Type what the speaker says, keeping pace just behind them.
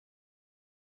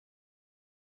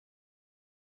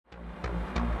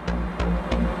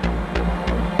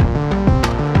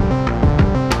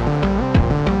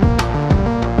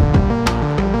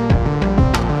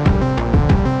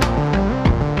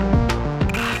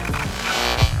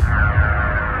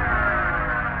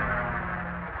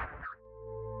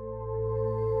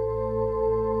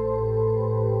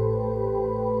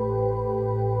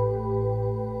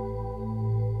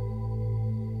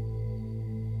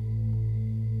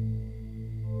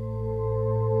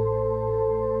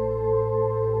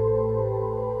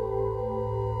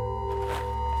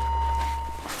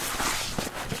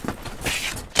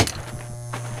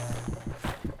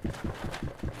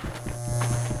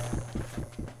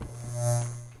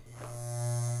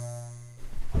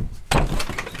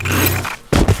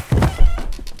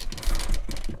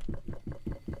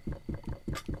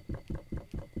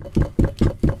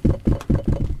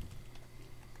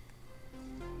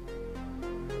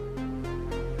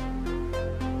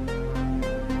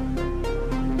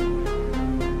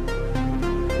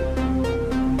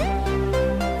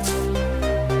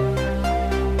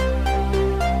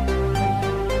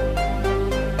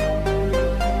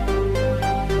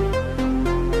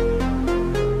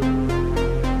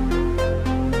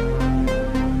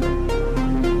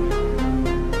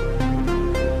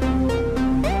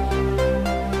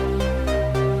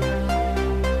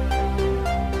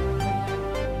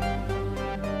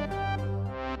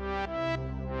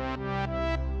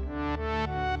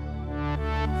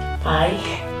Pai.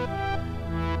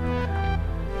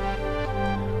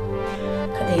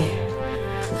 Cadê?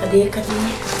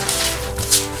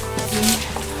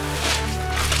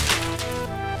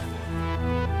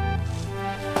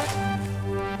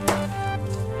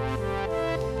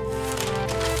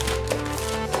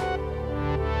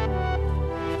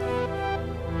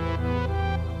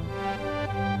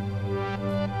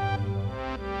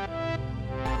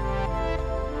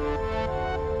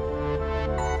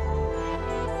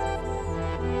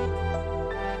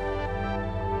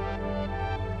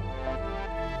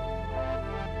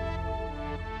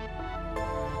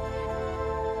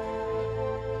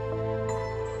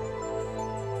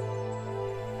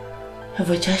 Eu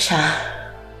vou te achar.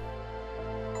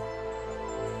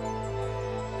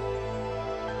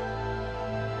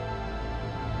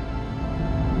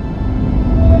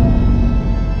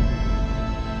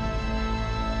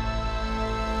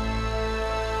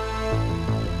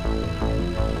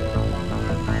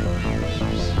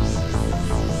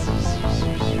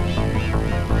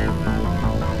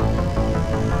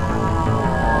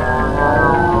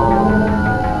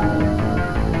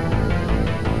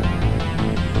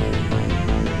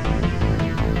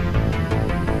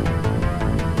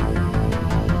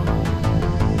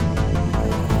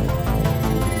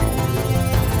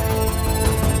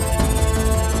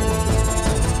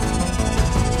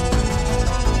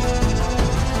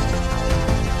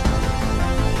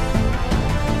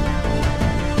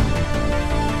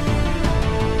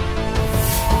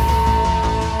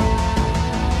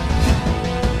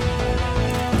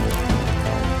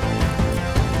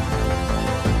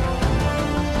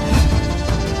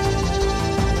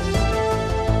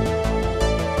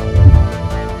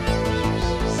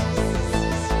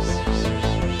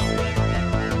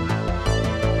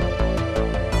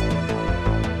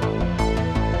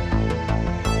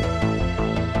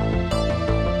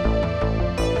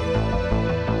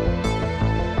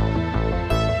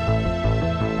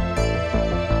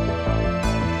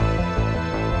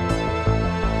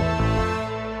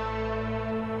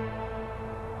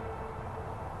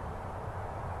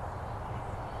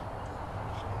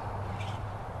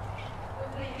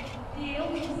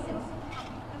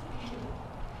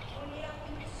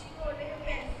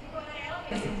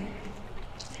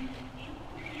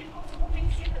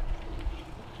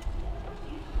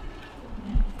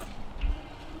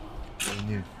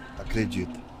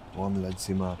 Acredita, o homem lá de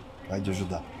cima vai te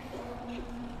ajudar.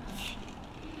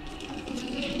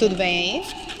 Tudo bem aí?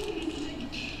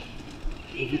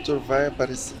 O Vitor vai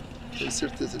aparecer, tenho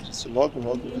certeza disso. Logo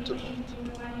o Vitor volta.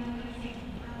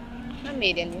 A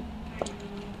Miriam ali.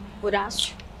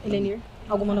 Horácio, Elenir,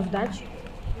 alguma novidade?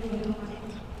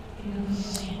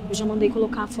 Eu já mandei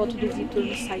colocar a foto do Vitor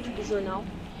no site do jornal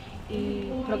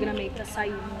e programei para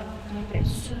sair no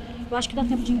impresso. Eu acho que dá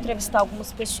tempo de entrevistar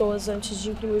algumas pessoas antes de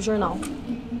imprimir o jornal.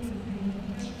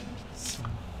 Sim.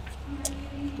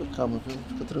 Fica calma, viu?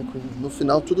 Fica tranquilo. No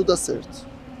final tudo dá certo.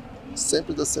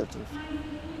 Sempre dá certo.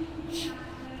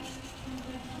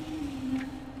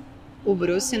 O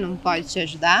Bruce não pode te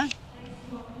ajudar?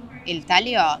 Ele tá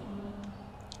ali, ó.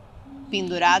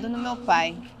 Pendurado no meu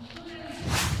pai.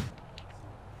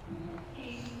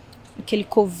 Aquele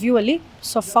covil ali,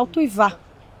 só falta uivar.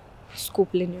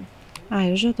 Desculpe, Lenir.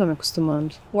 Eu já tô me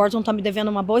acostumando. O Orton tá me devendo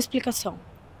uma boa explicação.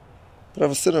 Pra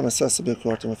você não é mais fácil saber o que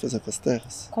o Orton vai fazer com as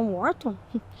terras? Com o Orton?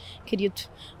 Querido,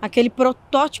 aquele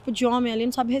protótipo de homem ali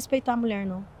não sabe respeitar a mulher,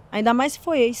 não. Ainda mais se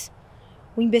foi ex.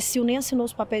 O imbecil nem assinou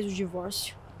os papéis do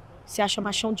divórcio. Se acha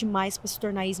machão demais pra se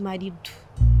tornar ex-marido.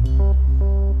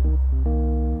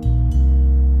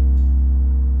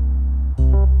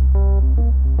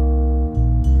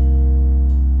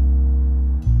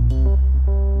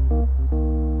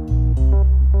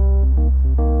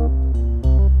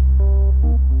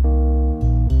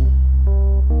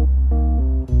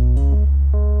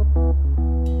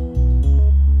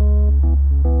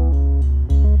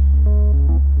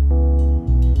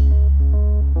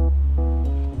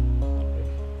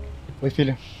 Oi,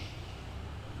 filha.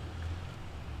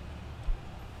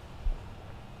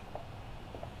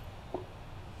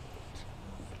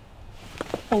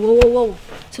 Ô.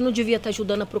 Você não devia estar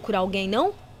ajudando a procurar alguém,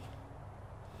 não?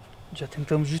 Já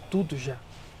tentamos de tudo, já.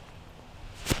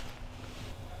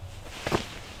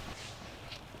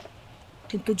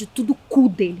 Tentou de tudo o cu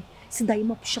dele. Esse daí é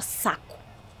uma puxa-saco.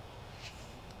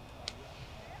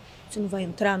 Você não vai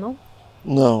entrar, não?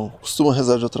 Não, costuma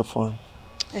rezar de outra forma.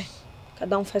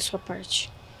 Cada um faz sua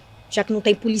parte. Já que não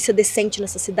tem polícia decente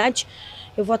nessa cidade,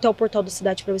 eu vou até o portal da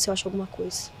cidade pra ver se eu acho alguma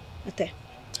coisa. Até.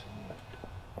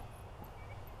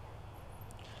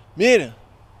 Miriam!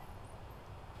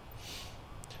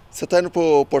 Você tá indo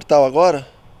pro portal agora?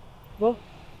 Vou.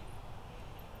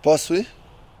 Posso ir?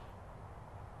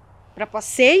 Pra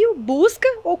passeio, busca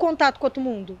ou contato com outro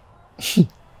mundo?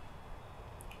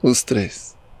 Os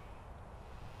três.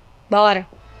 Bora.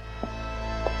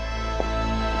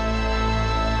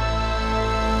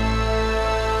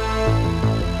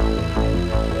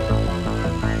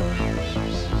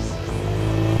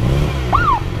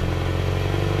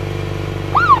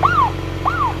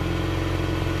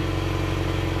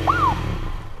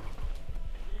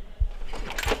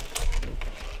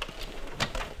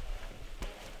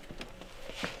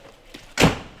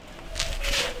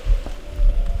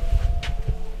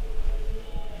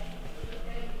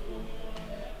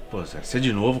 Pô, Zé, você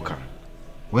de novo, cara?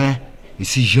 Ué,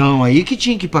 esse João aí que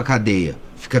tinha que ir pra cadeia.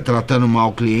 Fica tratando mal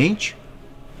o cliente?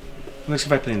 Como é que você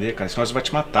vai prender, cara? Senão você vai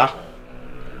te matar.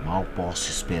 Mal posso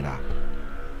esperar.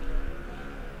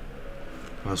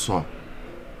 Olha só,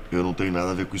 eu não tenho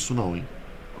nada a ver com isso não, hein?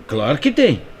 Claro que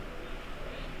tem.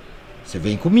 Você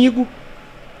vem comigo.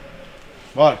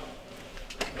 Bora.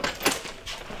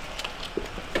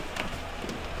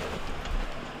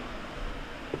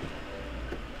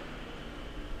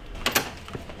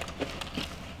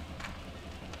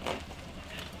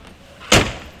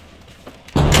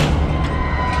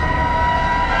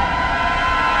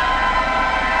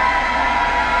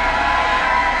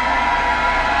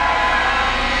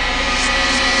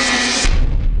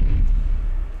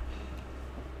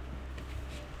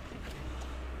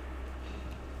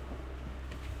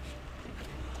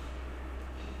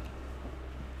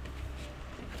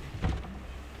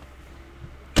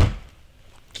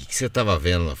 O que você tava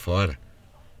vendo lá fora?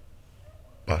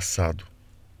 Passado.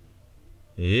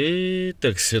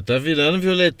 Eita, que você tá virando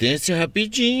violetense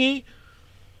rapidinho, hein?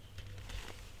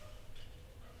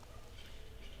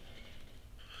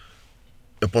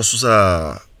 Eu posso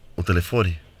usar o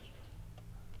telefone?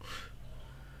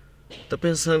 Tá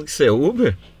pensando que você é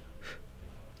Uber?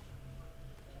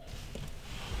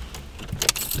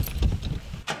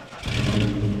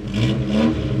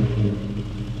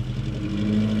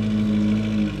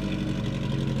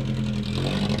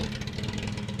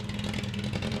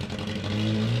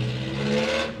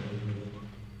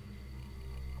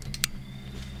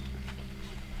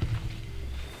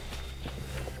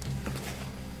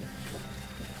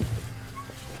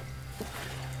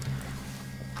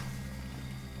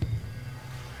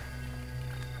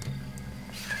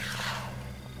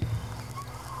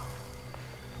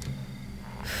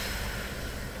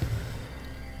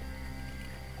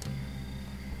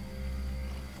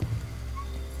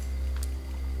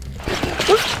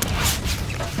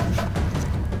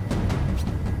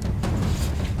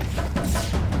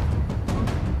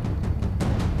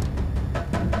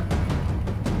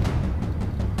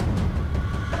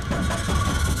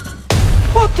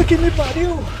 Puta que me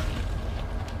pariu!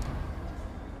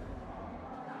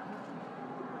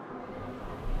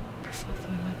 Por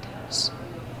favor, meu Deus,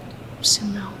 um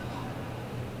sinal,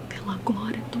 pela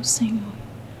glória do Senhor,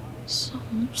 só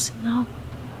um sinal.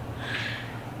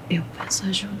 Eu peço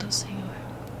ajuda ao Senhor,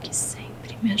 que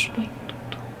sempre me ajudou em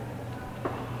tudo.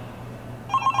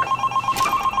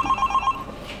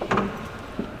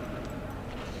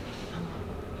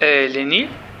 É Eleni?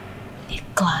 É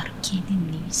claro que é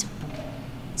Denise, pô.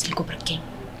 Você ligou pra quem?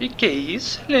 E que é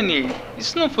isso, Eleni?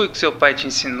 Isso não foi o que seu pai te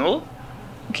ensinou?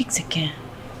 O que você quer?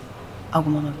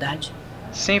 Alguma novidade?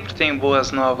 Sempre tem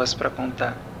boas novas pra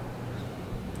contar.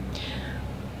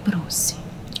 Bruce,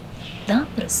 dá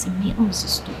pra ser menos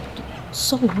estúpido.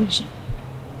 Só hoje.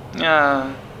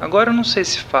 Ah, agora eu não sei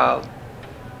se falo.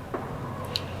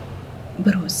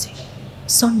 Bruce,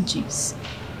 só me diz.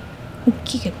 O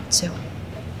que aconteceu?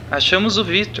 Achamos o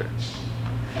Victor.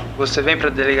 Você vem pra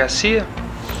delegacia?